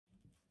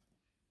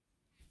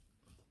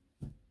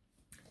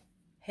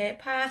Okay,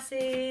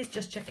 Pisces,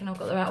 just checking I've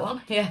got the right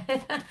one. Yeah,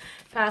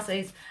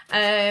 Pisces.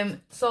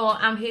 So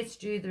I'm here to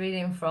do the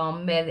reading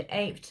from May the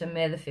 8th to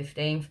May the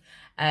 15th.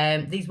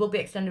 These will be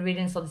extended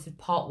readings, so this is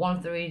part 1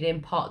 of the reading.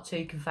 Part 2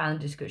 you can find in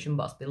the description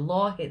box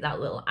below. Hit that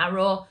little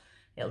arrow,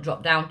 it'll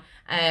drop down.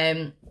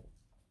 I'm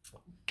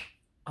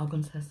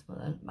going to say something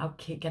then. I'll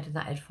keep getting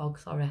that head fog,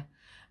 sorry.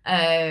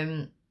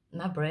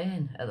 My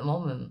brain at the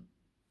moment,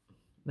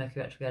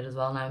 Mercury retrograde as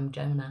well, now I'm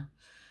Gemini.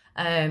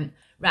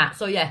 Right,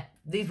 so yeah,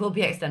 these will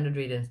be extended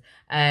readings.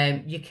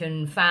 You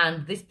can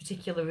find this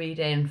particular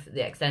reading for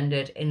the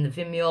extended in the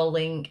Vimeo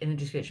link in the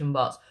description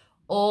box,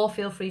 or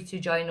feel free to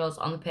join us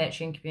on the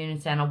Patreon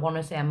community. And I want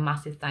to say a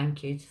massive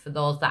thank you for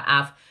those that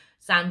have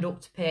signed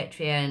up to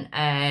Patreon.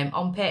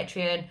 On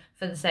Patreon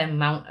for the same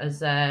amount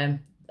as a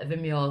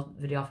Vimeo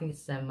video, I think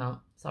it's the same amount.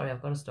 Sorry,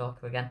 I've got a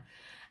stalker again.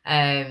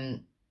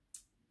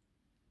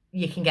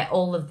 You can get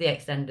all of the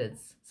extendeds.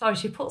 Sorry,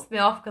 she puts me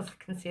off because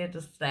I can see her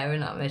just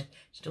staring at me.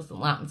 She doesn't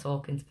like me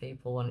talking to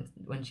people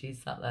when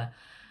she's sat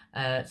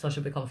there. So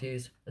she'll be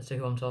confused as to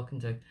who I'm talking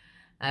to.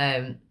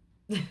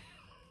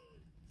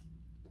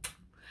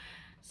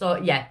 So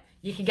yeah,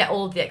 you can get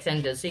all of the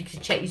extenders. So you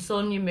can check your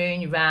sun, your moon,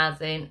 your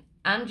rising,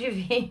 and your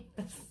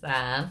Venus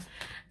sign.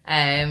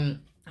 I'm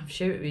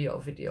sure it was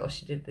your video.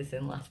 She did this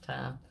in last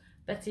time.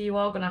 Betty, you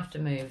are going to have to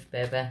move,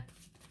 baby.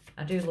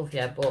 I do love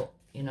you, but,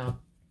 you know,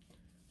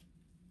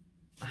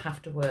 I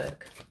have to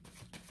work.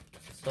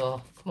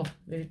 So, come on,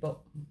 move your butt.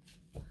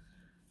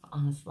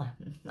 Honestly,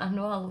 I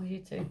know I love you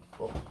too.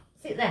 But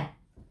sit there.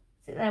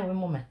 Sit there with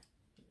mummy.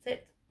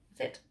 Sit.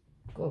 Sit.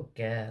 Good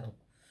girl.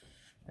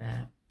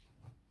 Right.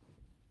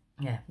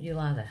 Yeah, you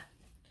lie there.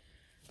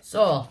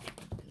 So,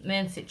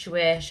 main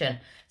situation.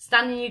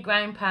 Standing your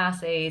ground,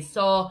 Pisces.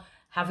 So,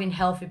 having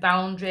healthy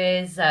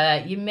boundaries.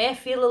 You may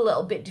feel a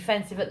little bit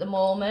defensive at the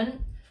moment.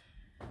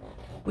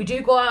 We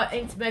do go out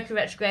into Mercury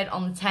retrograde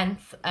on the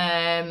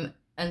 10th.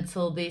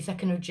 Until the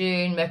 2nd of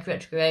June, Mercury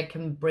retrograde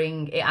can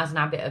bring, it has an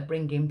habit of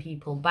bringing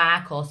people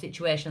back or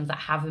situations that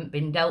haven't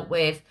been dealt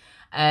with.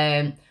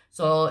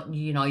 So,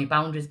 you know, your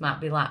boundaries might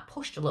be like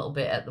pushed a little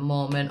bit at the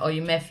moment, or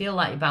you may feel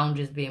like your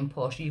boundaries being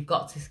pushed. You've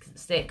got to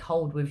stay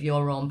hold with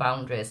your own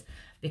boundaries,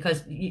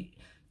 because you've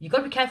got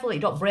to be careful that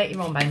you don't break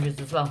your own boundaries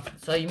as well.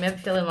 So you may be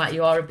feeling like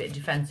you are a bit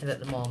defensive at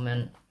the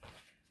moment.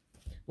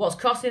 What's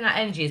crossing that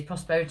energy is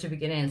prosperity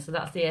beginning. So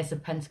that's the Ace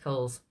of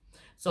Pentacles.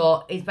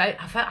 So it's about,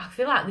 I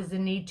feel like there's a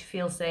need to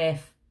feel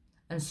safe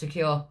and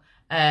secure,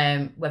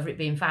 whether it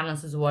be in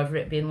finances or whether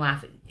it be in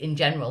life in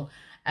general.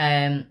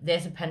 The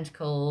Ace of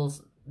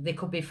Pentacles, there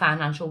could be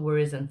financial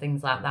worries and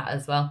things like that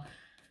as well.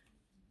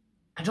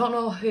 I don't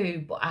know who,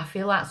 but I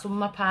feel like some of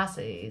my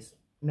Pisces,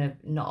 maybe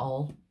not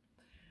all,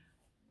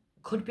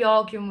 could be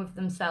arguing with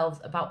themselves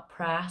about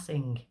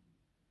pricing.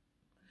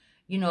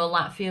 You know,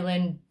 like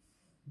feeling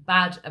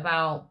bad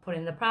about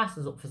putting the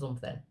prices up for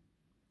something.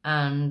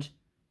 And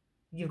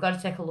you've got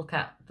to take a look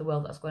at the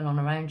world that's going on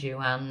around you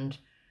and,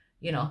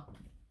 you know,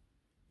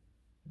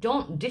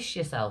 don't dish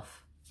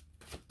yourself.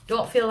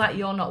 Don't feel like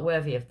you're not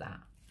worthy of that.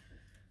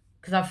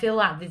 Because I feel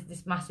like there's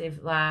this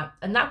massive, like,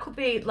 and that could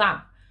be, like,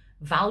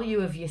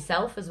 value of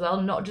yourself as well,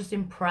 not just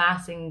in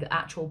pricing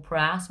actual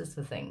prices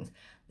for things.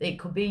 It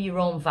could be your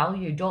own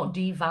value. Don't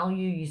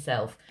devalue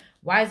yourself.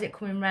 Why is it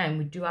coming round?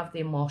 We do have the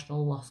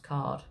emotional loss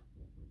card.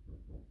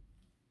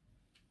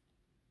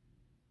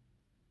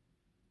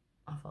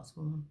 I thought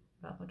someone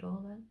at my door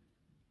then.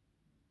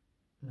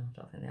 No, I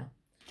don't think they are.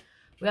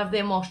 We have the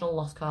emotional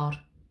loss card.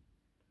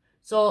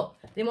 So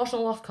the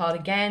emotional loss card,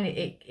 again,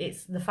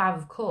 it's the 5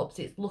 of Cups.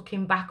 It's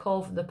looking back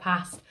over the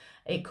past.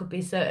 It could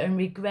be certain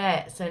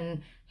regrets,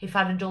 and if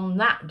I'd have done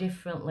that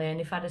differently,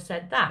 and if I'd have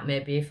said that,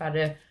 maybe if I'd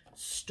have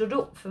stood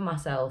up for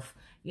myself,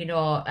 you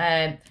know.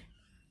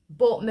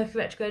 But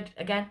Mercury retrograde,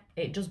 again,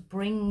 it does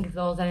bring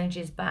those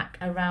energies back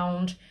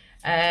around.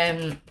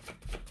 It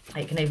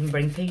can even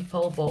bring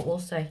people, but we'll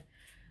see.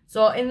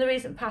 So in the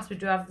recent past, we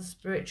do have the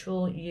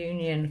spiritual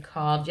union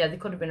card. Yeah, there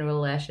could have been a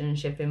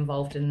relationship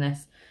involved in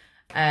this.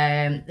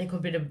 There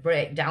could be the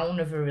breakdown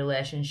of a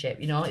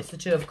relationship. You know, it's the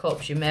 2 of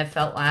Cups. You may have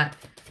felt like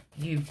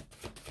you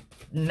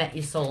met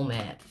your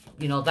soulmate.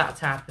 You know, that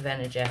type of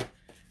energy.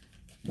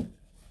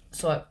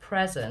 So at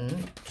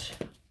present,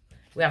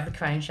 we have the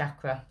crown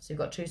chakra. So you've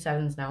got 2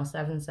 sevens now,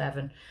 7,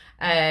 7.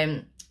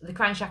 The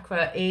crown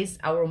chakra is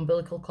our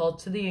umbilical cord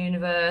to the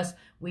universe.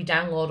 We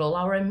download all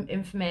our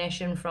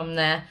information from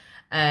there.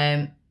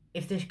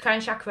 If the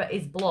crown chakra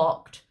is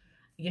blocked,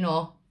 you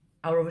know,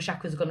 our other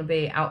chakras are going to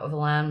be out of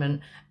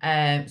alignment.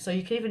 So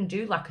you can even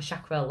do like a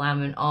chakra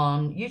alignment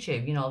on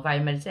YouTube, you know,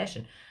 via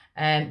meditation.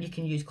 You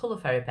can use colour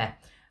therapy.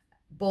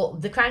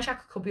 But the crown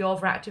chakra could be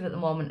overactive at the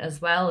moment, as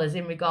well as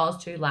in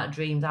regards to like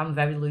dreams. I'm a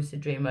very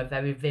lucid dreamer,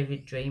 very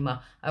vivid dreamer.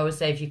 I always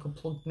say if you could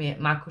plug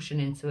my cushion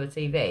into a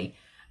TV,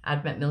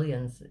 I'd make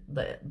millions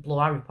that blow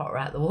Harry Potter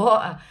out of the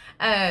water.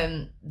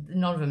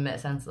 None of them make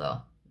sense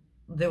though.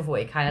 The other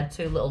week I had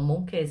 2 little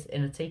monkeys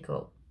in a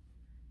teacup.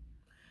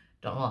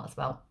 Don't know what that's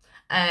about.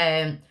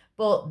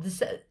 But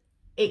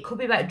it could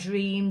be about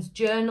dreams.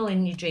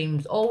 Journaling your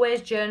dreams.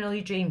 Always journal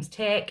your dreams.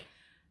 Take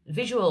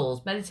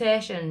visuals,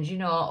 meditations, you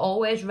know,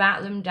 always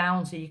write them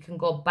down so you can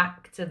go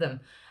back to them.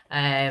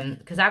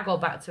 Because I go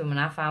back to them and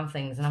I found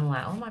things and I'm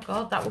like, oh my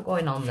God, that was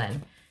going on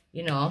then,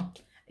 you know.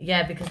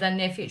 Yeah, because then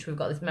near future we've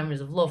got this memories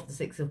of love, the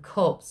Six of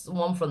Cups,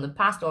 one from the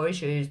past or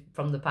issues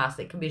from the past.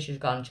 It can be issues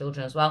gone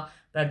children as well,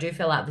 but I do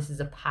feel like this is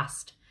a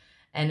past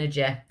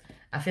energy.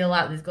 I feel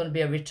like there's going to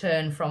be a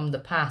return from the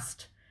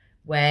past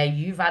where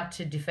you've had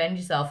to defend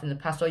yourself in the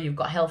past, or you've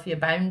got healthier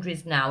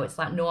boundaries now. It's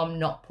like, no, I'm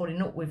not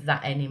putting up with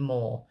that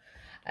anymore.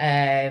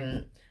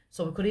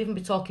 So we could even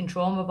be talking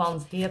trauma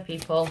bonds here,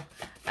 people.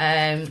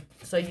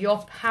 So your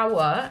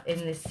power in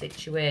this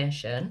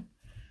situation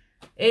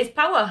is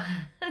power.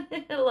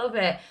 I love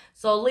it.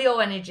 So Leo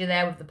energy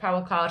there with the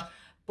power card.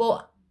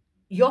 But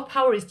your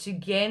power is to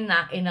gain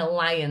that inner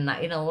lion,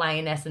 that inner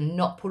lioness, and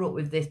not put up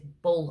with this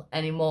bull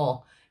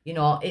anymore. You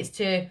know, it's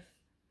to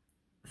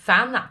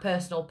find that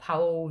personal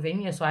power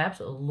within you. So I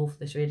absolutely love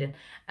this reading.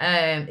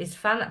 It's to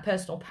find that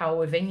personal power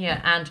within you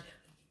and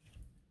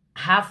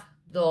have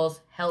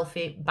those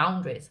healthy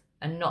boundaries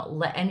and not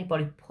let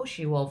anybody push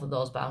you over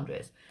those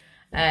boundaries.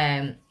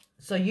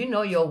 So you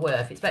know your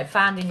worth. It's about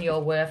finding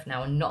your worth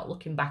now and not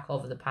looking back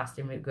over the past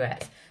in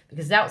regrets.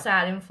 Because the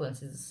outside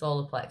influence is the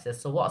solar plexus.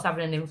 So what's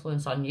having an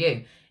influence on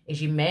you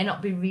is you may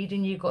not be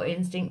reading your gut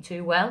instinct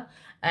too well.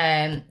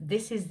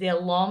 This is the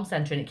alarm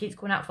center, and it keeps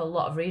coming out for a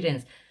lot of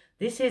readings.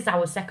 This is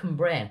our second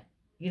brain.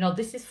 You know,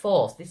 this is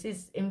force. This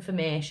is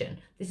information.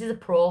 This is a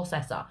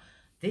processor.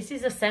 This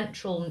is your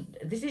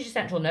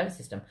central nervous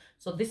system.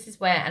 So this is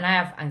where, and I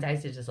have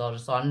anxiety disorder,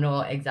 so I know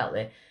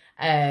exactly.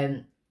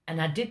 And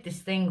I did this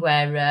thing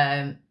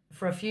where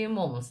for a few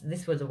months,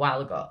 this was a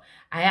while ago,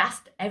 I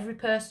asked every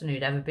person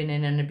who'd ever been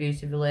in an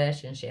abusive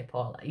relationship,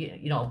 or,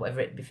 you know, whether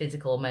it be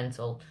physical,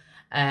 mental,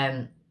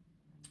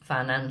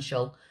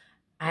 financial,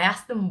 I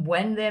asked them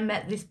when they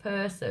met this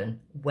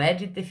person, where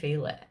did they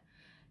feel it?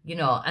 You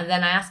know, and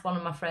then I asked one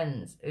of my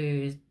friends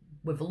who's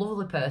with a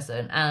lovely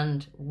person,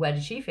 and where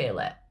did she feel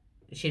it?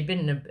 She'd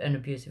been in an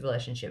abusive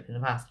relationship in the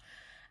past.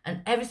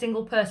 And every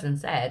single person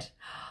said,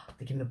 oh,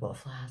 they give me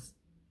butterflies.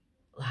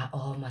 Like,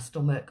 oh, my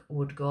stomach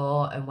would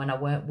go. And when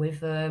I weren't with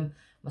them,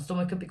 my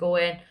stomach could be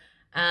going.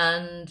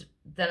 And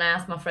then I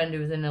asked my friend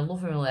who was in a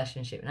loving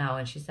relationship now,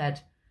 and she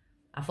said,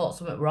 I thought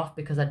something were off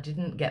because I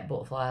didn't get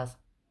butterflies.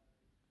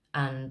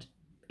 And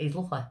he's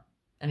lovely.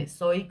 And it's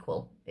so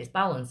equal. It's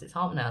balanced. It's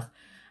harmonised.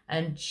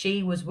 And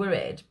she was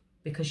worried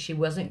because she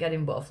wasn't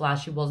getting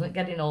butterflies. She wasn't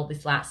getting all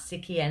this like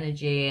sicky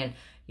energy, and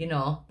you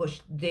know,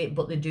 but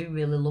they do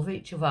really love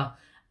each other.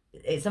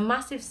 It's a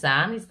massive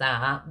sign, is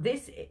that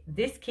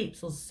this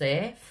keeps us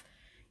safe.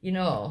 You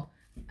know,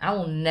 I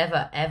will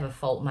never ever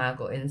fault my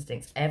gut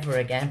instincts ever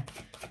again.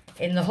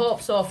 In the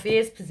hopes or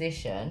fears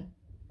position,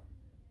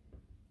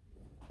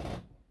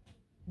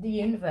 the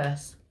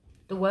universe,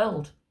 the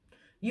world,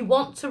 you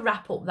want to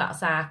wrap up that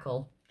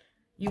cycle.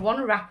 You want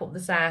to wrap up the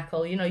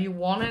cycle, you know, you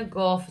want to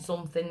go for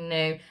something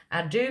new.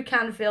 I do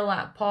kind of feel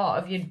like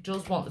part of you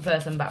does want the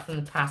person back from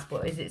the past,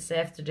 but is it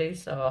safe to do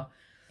so?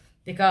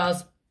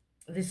 Because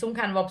there's some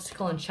kind of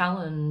obstacle and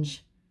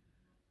challenge.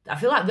 I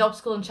feel like the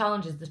obstacle and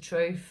challenge is the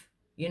truth,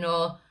 you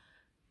know,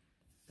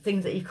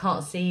 things that you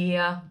can't see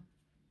here.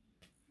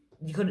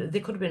 There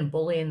could have been a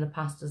bully in the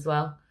past as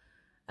well.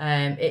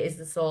 It is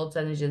the swords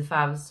energy, the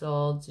Five of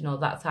Swords, you know,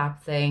 that type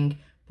of thing.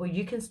 But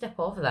you can step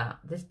over that.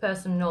 This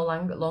person no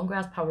longer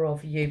has power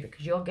over you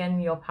because you're getting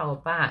your power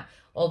back.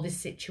 Or this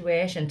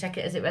situation, take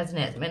it as it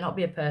resonates. It may not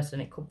be a person.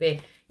 It could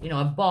be, you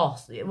know, a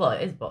boss. Well,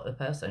 it is but a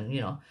person,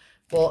 you know.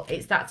 But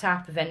it's that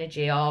type of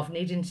energy of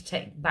needing to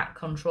take back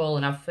control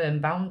and have firm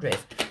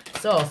boundaries.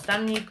 So,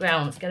 stand your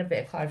ground. Let's get a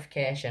bit of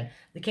clarification.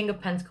 The King of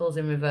Pentacles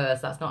in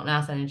reverse. That's not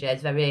nice energy.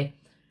 It's very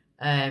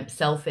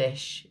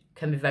selfish.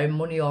 Can be very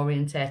money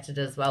orientated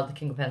as well. The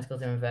King of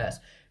Pentacles in reverse.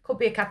 Could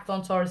be a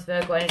Capricorn, Taurus,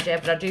 Virgo energy,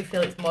 but I do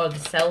feel it's more of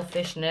the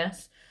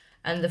selfishness.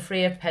 And the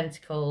Three of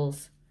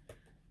Pentacles.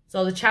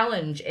 So the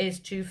challenge is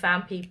to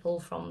find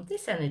people from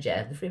this energy.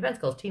 The Three of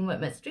Pentacles,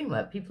 teamwork makes dream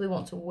work. People who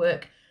want to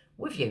work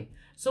with you.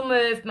 Some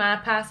of my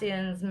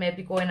Pisceans may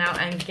be going out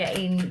and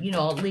getting, you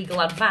know,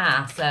 legal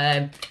advice.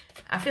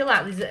 I feel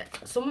like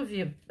some of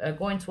you are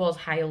going towards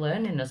higher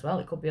learning as well.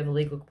 It could be of a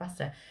legal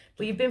capacity.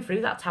 But you've been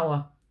through that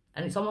tower.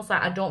 And it's almost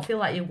like I don't feel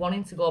like you're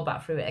wanting to go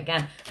back through it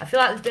again. I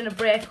feel like there's been a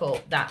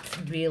breakup that's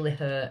really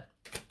hurt.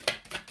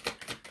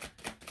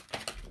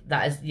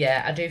 That is,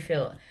 yeah, I do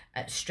feel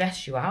it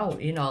stressed you out,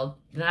 you know.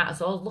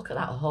 So look at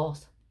that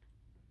horse.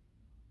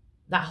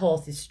 That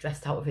horse is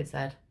stressed out of its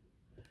head.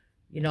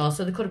 You know,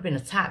 so there could have been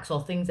attacks or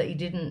things that you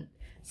didn't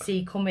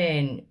see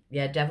coming.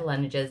 Yeah, devil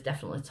energy is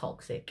definitely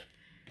toxic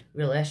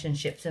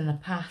relationships in the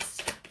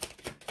past.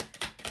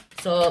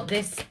 So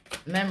this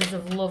memories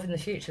of love in the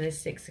future, this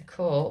Six of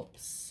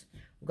Cups.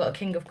 We've got a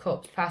King of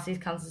Cups, Pisces,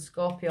 Cancer,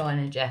 Scorpio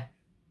energy.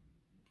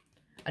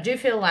 I do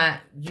feel like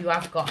you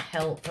have got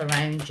help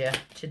around you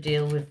to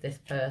deal with this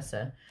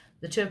person.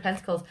 The Two of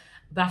Pentacles.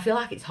 But I feel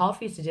like it's hard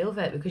for you to deal with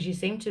it because you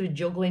seem to be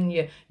juggling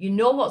you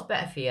know what's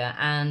better for you,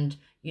 and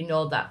you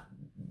know that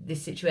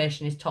this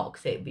situation is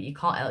toxic, but you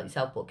can't help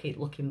yourself but keep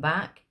looking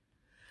back.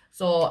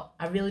 So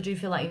I really do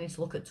feel like you need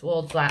to look at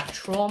towards that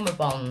trauma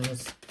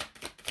bonds.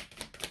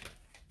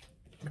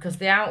 Because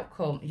the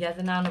outcome, yeah,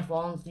 the Nine of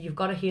Wands, you've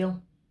got to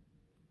heal.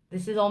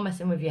 This is all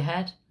messing with your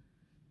head.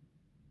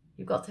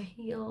 You've got to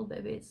heal,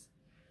 babies.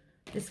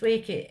 This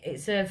week,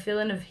 it's a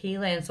feeling of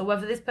healing. So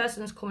whether this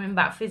person's coming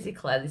back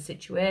physically, the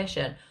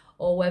situation,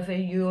 or whether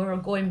you're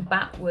going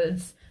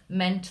backwards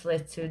mentally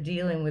to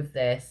dealing with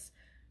this,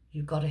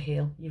 you've got to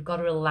heal. You've got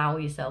to allow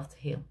yourself to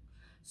heal.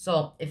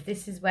 So if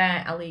this is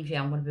where I leave you,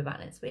 I'm going to be back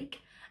next week.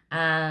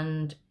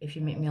 And if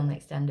you meet me on the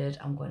extended,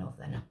 I'm going over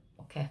there now.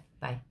 Okay,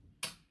 bye.